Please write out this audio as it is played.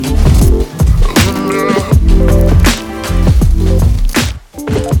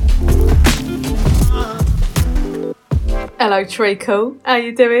Hello, Treacle. How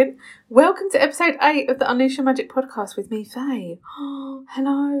you doing? Welcome to episode 8 of the Unleash Your Magic podcast with me, Faye. Oh,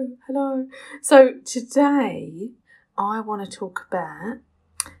 hello. So today I want to talk about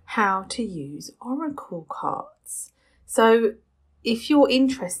how to use oracle cards. So if you're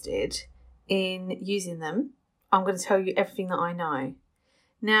interested in using them, I'm going to tell you everything that I know.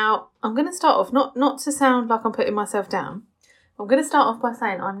 Now, I'm going to start off, not to sound like I'm putting myself down, I'm going to start off by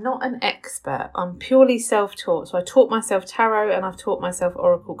saying I'm not an expert. I'm purely self-taught. So I taught myself tarot and I've taught myself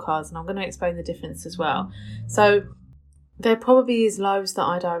oracle cards, and I'm going to explain the difference as well. So there probably is loads that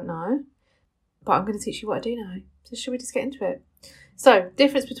I don't know, but I'm going to teach you what I do know. So should we just get into it? So,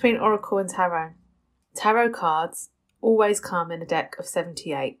 difference between oracle and tarot. Tarot cards always come in a deck of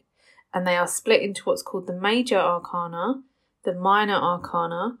 78, and they are split into what's called the major arcana, the minor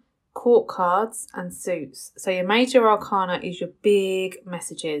arcana, court cards and suits. So your major arcana is your big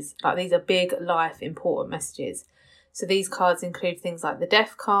messages, like these are big life important messages. So these cards include things like the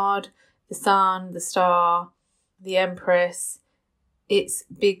Death card, the Sun, the Star, the Empress. It's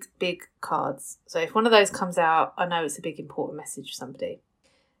big cards. So if one of those comes out, I know it's a big important message for somebody.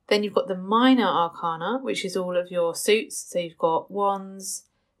 Then you've got the minor arcana, which is all of your suits. So you've got wands,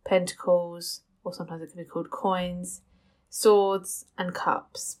 pentacles, or sometimes it can be called coins, swords and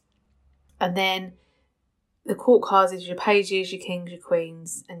cups. And then the court cards is your pages, your kings, your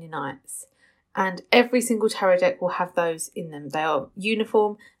queens and your knights. And every single tarot deck will have those in them. They are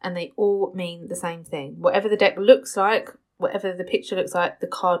uniform and they all mean the same thing. Whatever the deck looks like, whatever the picture looks like, the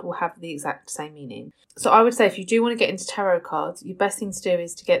card will have the exact same meaning. So I would say if you do want to get into tarot cards, your best thing to do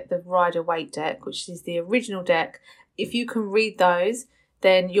is to get the Rider-Waite deck, which is the original deck. If you can read those,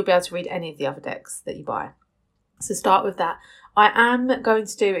 then you'll be able to read any of the other decks that you buy. So start with that. I am going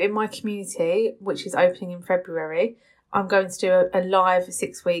to do in my community, which is opening in February, I'm going to do a live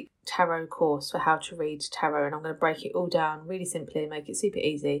 6-week tarot course for how to read tarot, and I'm going to break it all down really simply and make it super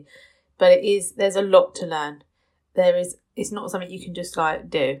easy. But there's a lot to learn. It's not something you can just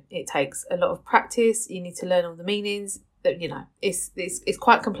do. It takes a lot of practice. You need to learn all the meanings. It's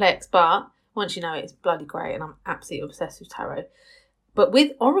quite complex, but once you know it, it's bloody great, and I'm absolutely obsessed with tarot. But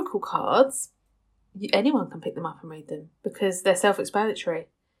with oracle cards, anyone can pick them up and read them because they're self-explanatory.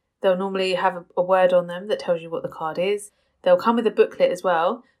 They'll normally have a word on them that tells you what the card is. They'll come with a booklet as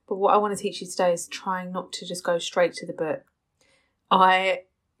well. But what I want to teach you today is trying not to just go straight to the book.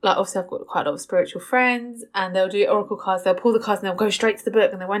 Obviously I've got quite a lot of spiritual friends, and they'll do oracle cards. They'll pull the cards and they'll go straight to the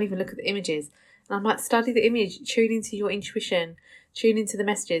book and they won't even look at the images. And I'm like, study the image, tune into your intuition, tune into the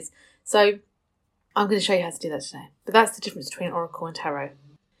messages. So I'm going to show you how to do that today. But that's the difference between oracle and tarot.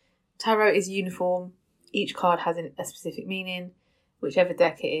 Tarot is uniform. Each card has a specific meaning, whichever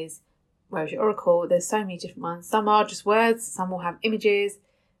deck it is. Whereas your oracle, there's so many different ones. Some are just words, some will have images.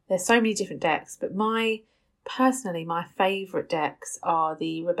 There's so many different decks. But personally, my favourite decks are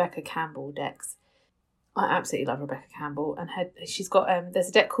the Rebecca Campbell decks. I absolutely love Rebecca Campbell. And she's got, there's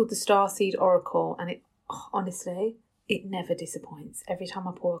a deck called the Starseed Oracle. And honestly, it never disappoints. Every time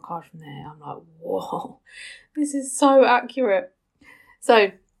I pull a card from there, I'm like, whoa, this is so accurate.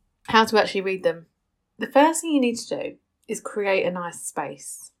 So, how to actually read them. The first thing you need to do is create a nice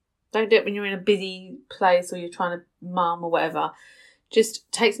space. Don't do it when you're in a busy place or you're trying to mum or whatever. Just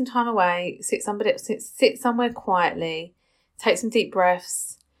take some time away, sit somewhere quietly, take some deep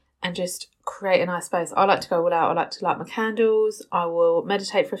breaths and just create a nice space. I like to go all out. I like to light my candles. I will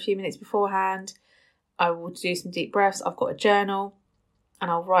meditate for a few minutes beforehand. I will do some deep breaths. I've got a journal and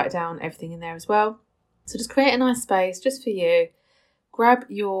I'll write down everything in there as well. So just create a nice space just for you. Grab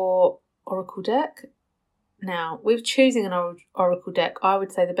your oracle deck. Now, with choosing an oracle deck, I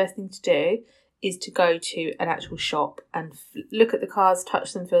would say the best thing to do is to go to an actual shop and look at the cards,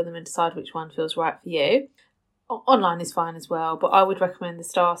 touch them, feel them and decide which one feels right for you. Online is fine as well, but I would recommend the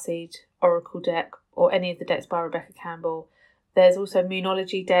Starseed Oracle deck or any of the decks by Rebecca Campbell. There's also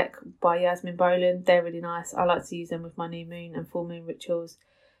Moonology deck by Yasmin Boland. They're really nice. I like to use them with my new moon and full moon rituals.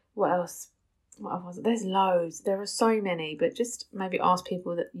 What else? There's loads. There are so many, but just maybe ask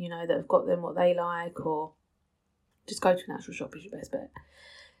people that that have got them what they like, or just go to an actual shop is your best bet.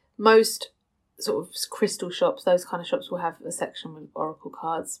 Most sort of crystal shops, those kind of shops will have a section with oracle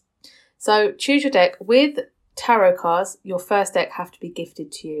cards. So choose your deck. With tarot cards, your first deck have to be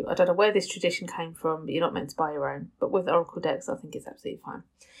gifted to you. I don't know where this tradition came from, but you're not meant to buy your own. But with oracle decks, I think it's absolutely fine.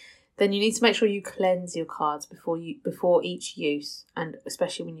 Then you need to make sure you cleanse your cards before each use, and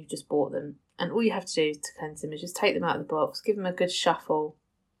especially when you've just bought them. And all you have to do to cleanse them is just take them out of the box, give them a good shuffle,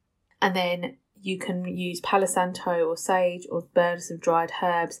 and then you can use Palo Santo or sage or burn some dried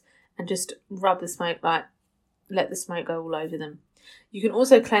herbs and just rub the smoke, let the smoke go all over them. You can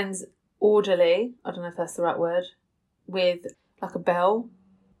also cleanse orderly. I don't know if that's the right word. with like a bell.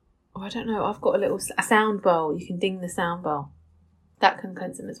 Or I don't know, I've got a sound bowl. You can ding the sound bowl. That can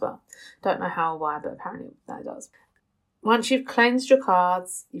cleanse them as well. Don't know how or why, but apparently that does. Once you've cleansed your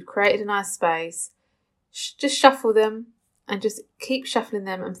cards, you've created a nice space, just shuffle them and just keep shuffling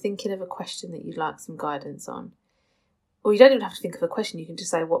them and thinking of a question that you'd like some guidance on. Or you don't even have to think of a question. You can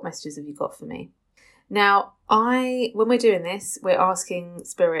just say, what messages have you got for me? Now, when we're doing this, we're asking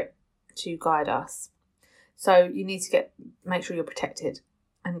Spirit to guide us. So you need to make sure you're protected.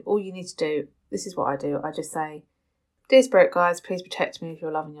 And all you need to do, this is what I do. I just say, Dear Spirit Guides, please protect me with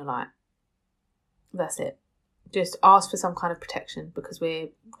your love and your light. That's it. Just ask for some kind of protection because we're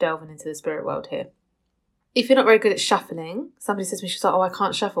delving into the spirit world here. If you're not very good at shuffling, somebody says to me, she's like, oh, I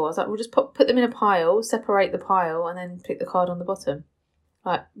can't shuffle. I was like, well, just put them in a pile, separate the pile, and then pick the card on the bottom.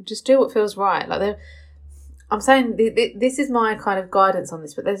 Like, just do what feels right. Like, I'm saying this is my kind of guidance on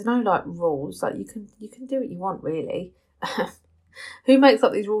this, but there's no like rules. Like, you can do what you want, really. Who makes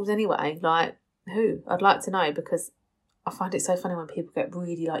up these rules anyway? Like, who? I'd like to know, because I find it so funny when people get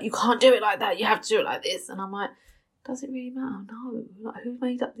really like, you can't do it like that, you have to do it like this. And I'm like, does it really matter? No. Like, who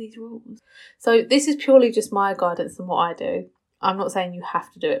made up these rules? So this is purely just my guidance and what I do. I'm not saying you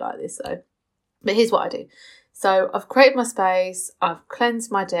have to do it like this though. But here's what I do. So I've created my space, I've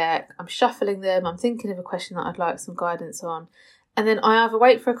cleansed my deck, I'm shuffling them, I'm thinking of a question that I'd like some guidance on. And then I either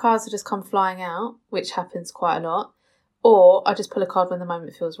wait for a card to just come flying out, which happens quite a lot, or I just pull a card when the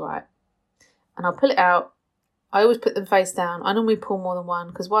moment feels right. And I'll pull it out. I always put them face down. I normally pull more than one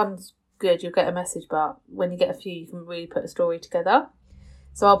because one's good, you'll get a message, but when you get a few, you can really put a story together.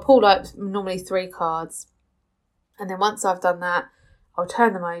 So I'll pull like normally 3 cards. And then once I've done that, I'll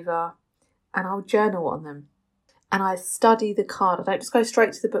turn them over and I'll journal on them. And I study the card. I don't just go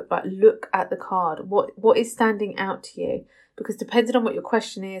straight to the book, like look at the card. What is standing out to you? Because depending on what your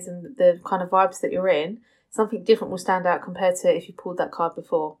question is and the kind of vibes that you're in, something different will stand out compared to if you pulled that card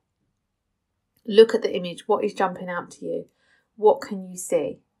before. Look at the image. What is jumping out to you? What can you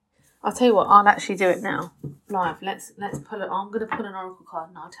see? I'll tell you what, I'll actually do it now. Live. Let's pull it. I'm going to pull an oracle card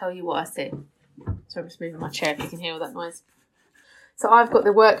and I'll tell you what I see. So I'm just moving my chair if you can hear all that noise. So I've got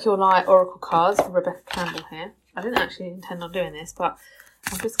the Work Your Light oracle cards from Rebecca Campbell here. I didn't actually intend on doing this, but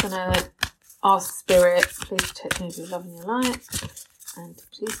I'm just going to ask Spirit, please protect me with your love and your light. And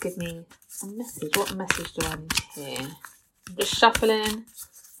please give me a message. What message do I need to hear? I'm just shuffling.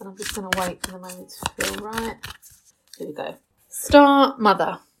 And I'm just going to wait for the moment to feel right. Here we go. Star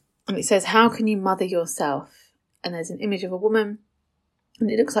Mother. And it says, how can you mother yourself? And there's an image of a woman. And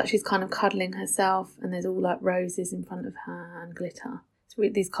it looks like she's kind of cuddling herself. And there's all like roses in front of her and glitter.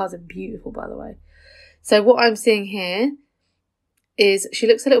 These cards are beautiful, by the way. So what I'm seeing here is she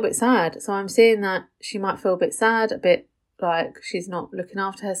looks a little bit sad. So I'm seeing that she might feel a bit sad, a bit like she's not looking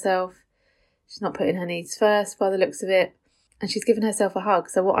after herself. She's not putting her needs first by the looks of it. And she's given herself a hug.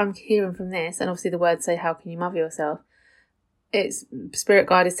 So what I'm hearing from this, and obviously the words say, how can you mother yourself? It's Spirit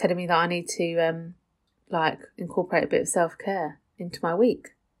Guide is telling me that I need to incorporate a bit of self-care into my week.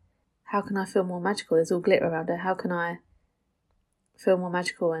 How can I feel more magical? There's all glitter around her. How can I feel more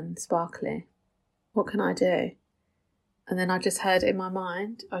magical and sparkly? What can I do? And then I just heard in my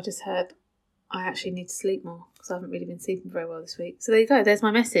mind, I actually need to sleep more because I haven't really been sleeping very well this week. So there you go. There's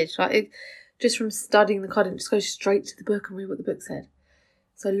my message. Just from studying the card, and just go straight to the book and read what the book said.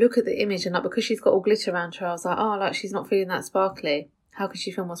 So look at the image, and because she's got all glitter around her, I was like, she's not feeling that sparkly. How can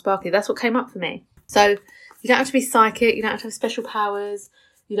she feel more sparkly? That's what came up for me. So you don't have to be psychic. You don't have to have special powers.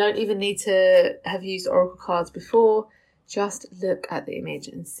 You don't even need to have used oracle cards before. Just look at the image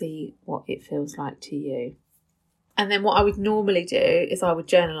and see what it feels like to you. And then what I would normally do is I would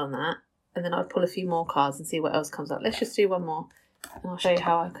journal on that, and then I'd pull a few more cards and see what else comes up. Let's just do one more. And I'll show you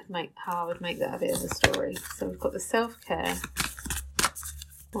how I would make that a bit of a story. So we've got the self-care.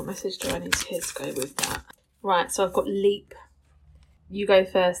 What message do I need to hear to go with that? Right, so I've got leap. You go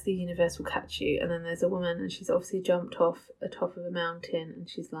first, the universe will catch you. And then there's a woman and she's obviously jumped off the top of a mountain and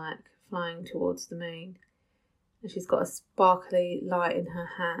she's like flying towards the moon. And she's got a sparkly light in her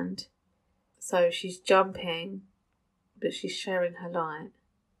hand. So she's jumping, but she's sharing her light.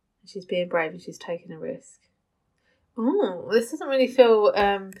 And she's being brave and she's taking a risk. Oh, this doesn't really feel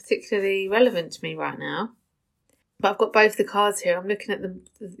particularly relevant to me right now. But I've got both the cards here. I'm looking at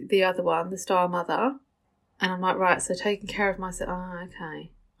the other one, the Star Mother. And I'm like, right, so taking care of myself. Oh,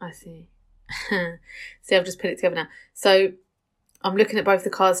 okay. I see. See, I've just put it together now. So I'm looking at both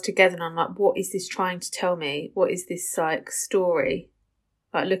the cards together and I'm like, what is this trying to tell me? What is this like story?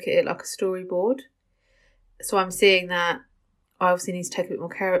 Like look at it like a storyboard. So I'm seeing that I obviously need to take a bit more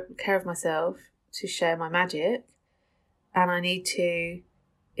care of myself to share my magic. And I need to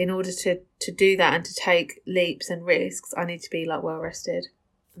in order to do that and to take leaps and risks, I need to be like well rested,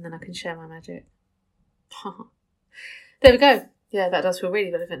 and then I can share my magic. There we go. Yeah, that does feel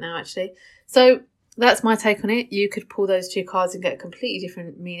really relevant now, actually. So that's my take on it. You could pull those 2 cards and get completely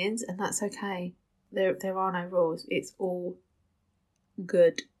different meanings, and that's okay. There are no rules. It's all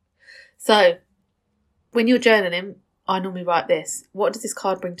good. So when you're journaling, I normally write this. What does this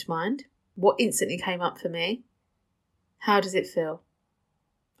card bring to mind? What instantly came up for me? How does it feel?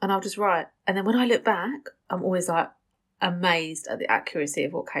 And I'll just write. And then when I look back, I'm always like amazed at the accuracy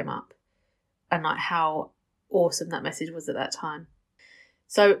of what came up and like how awesome that message was at that time.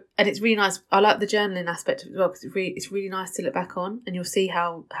 So, and it's really nice. I like the journaling aspect of it as well, because it's really nice to look back on, and you'll see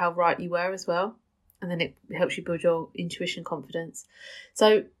how right you were as well. And then it helps you build your intuition confidence.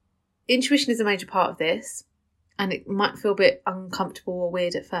 So intuition is a major part of this, and it might feel a bit uncomfortable or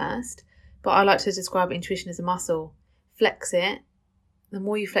weird at first, but I like to describe intuition as a muscle. Flex it. The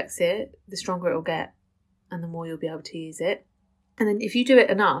more you flex it, the stronger it will get, and the more you'll be able to use it. And then if you do it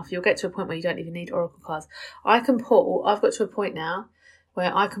enough, you'll get to a point where you don't even need oracle cards. I've got to a point now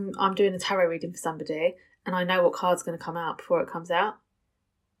where I'm doing a tarot reading for somebody, and I know what card's going to come out before it comes out.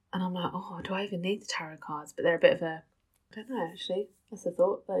 And I'm like, oh, do I even need the tarot cards? But they're a bit of a, I don't know, actually. That's a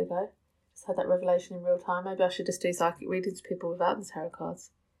thought. There you go. Just had that revelation in real time. Maybe I should just do psychic readings to people without the tarot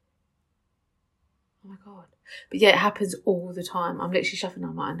cards. Oh my God. But yeah, it happens all the time. I'm literally shuffling.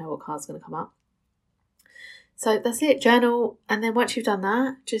 I'm like, I know what card's going to come up. So that's it. Journal. And then once you've done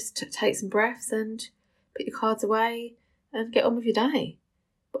that, just take some breaths and put your cards away and get on with your day.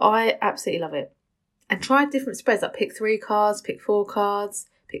 But I absolutely love it. And try different spreads. Like pick 3 cards, pick 4 cards,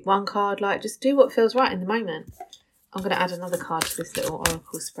 pick 1 card. Like just do what feels right in the moment. I'm going to add another card to this little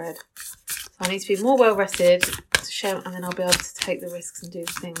oracle spread. So I need to be more well rested to share, and then I'll be able to take the risks and do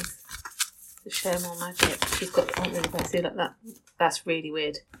the things to share more magic. She's got, I don't really better see like that. That's really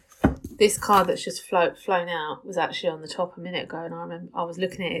weird. This card that's just flown out was actually on the top a minute ago, and I remember I was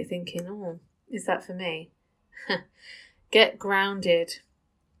looking at it thinking, oh, is that for me? Get grounded.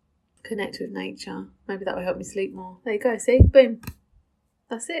 Connect with nature. Maybe that will help me sleep more. There you go, see? Boom.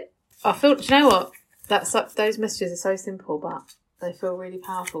 That's it. I feel, do you know what? Those messages are so simple, but they feel really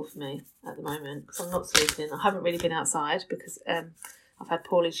powerful for me at the moment because I'm not sleeping. I haven't really been outside because I've had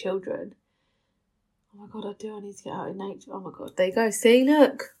poorly children. Oh my God, I need to get out in nature. Oh my God, there you go. See,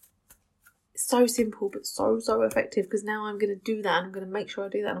 look. It's so simple, but so effective, because now I'm going to do that, and I'm going to make sure I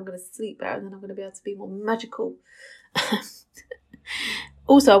do that, and I'm going to sleep better, and then I'm going to be able to be more magical.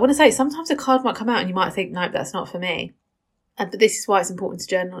 Also, I want to say, sometimes a card might come out and you might think, nope, that's not for me. But this is why it's important to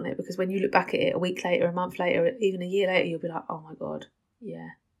journal on it, because when you look back at it a week later, a month later, even a year later, you'll be like, oh my God, yeah.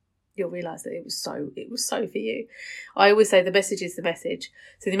 You'll realise that it was so for you. I always say the message is the message.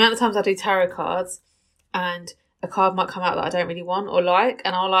 So the amount of times I do tarot cards and a card might come out that I don't really want or like,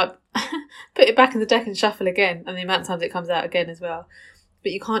 and I'll like put it back in the deck and shuffle again, and the amount of times it comes out again as well.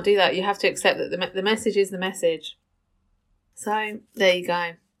 But you can't do that. You have to accept that the message is the message. So there you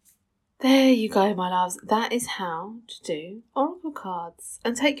go. There you go, my loves. That is how to do oracle cards.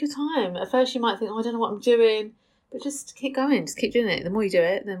 And take your time. At first you might think, oh, I don't know what I'm doing. But just keep going. Just keep doing it. The more you do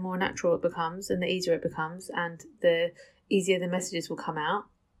it, the more natural it becomes, and the easier it becomes, and the easier the messages will come out.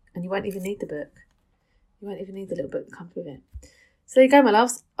 And you won't even need the book. You won't even need the little book that comes with it. So there you go, my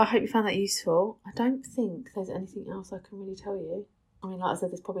loves. I hope you found that useful. I don't think there's anything else I can really tell you. I mean, like I said,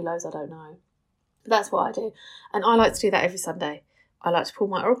 there's probably loads I don't know. But that's what I do. And I like to do that every Sunday. I like to pull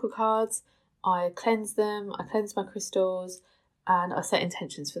my oracle cards. I cleanse them. I cleanse my crystals. And I set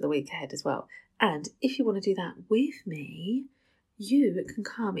intentions for the week ahead as well. And if you want to do that with me, you can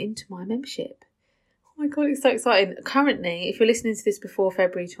come into my membership. Oh my God, it's so exciting. Currently, if you're listening to this before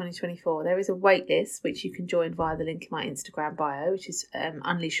February 2024, there is a wait list which you can join via the link in my Instagram bio, which is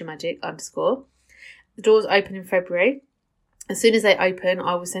 _unleashyourmagic_. The doors open in February. As soon as they open,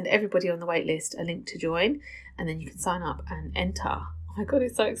 I will send everybody on the wait list a link to join, and then you can sign up and enter. Oh my God,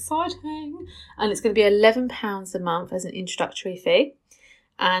 it's so exciting. And it's going to be £11 a month as an introductory fee.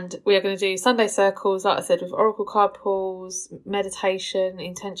 And we are going to do Sunday circles, like I said, with oracle card pulls, meditation,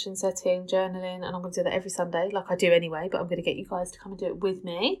 intention setting, journaling. And I'm going to do that every Sunday, like I do anyway, but I'm going to get you guys to come and do it with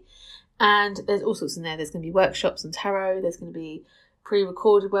me. And there's all sorts in there. There's going to be workshops on tarot. There's going to be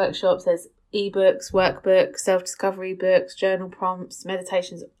pre-recorded workshops. There's ebooks, workbooks, self-discovery books, journal prompts,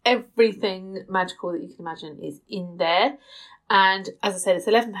 meditations. Everything magical that you can imagine is in there. And as I said, it's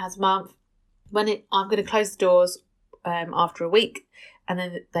 £11 a month. I'm going to close the doors after a week. And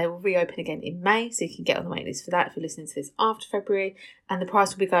then they will reopen again in May, so you can get on the wait list for that if you're listening to this after February. And the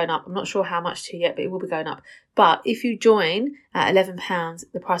price will be going up. I'm not sure how much to yet, but it will be going up. But if you join at £11,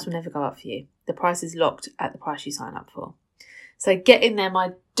 the price will never go up for you. The price is locked at the price you sign up for. So get in there,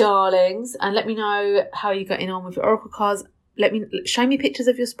 my darlings, and let me know how you're getting on with your oracle cards. Show me pictures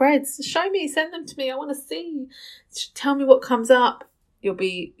of your spreads. Send them to me. I want to see. Tell me what comes up.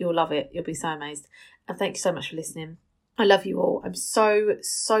 You'll love it. You'll be so amazed. And thank you so much for listening. I love you all. I'm so,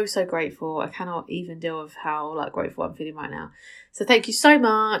 so, so grateful. I cannot even deal with how grateful I'm feeling right now. So thank you so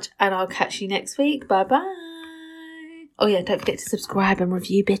much, and I'll catch you next week. Bye bye. Oh yeah, don't forget to subscribe and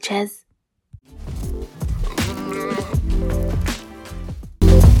review, bitches.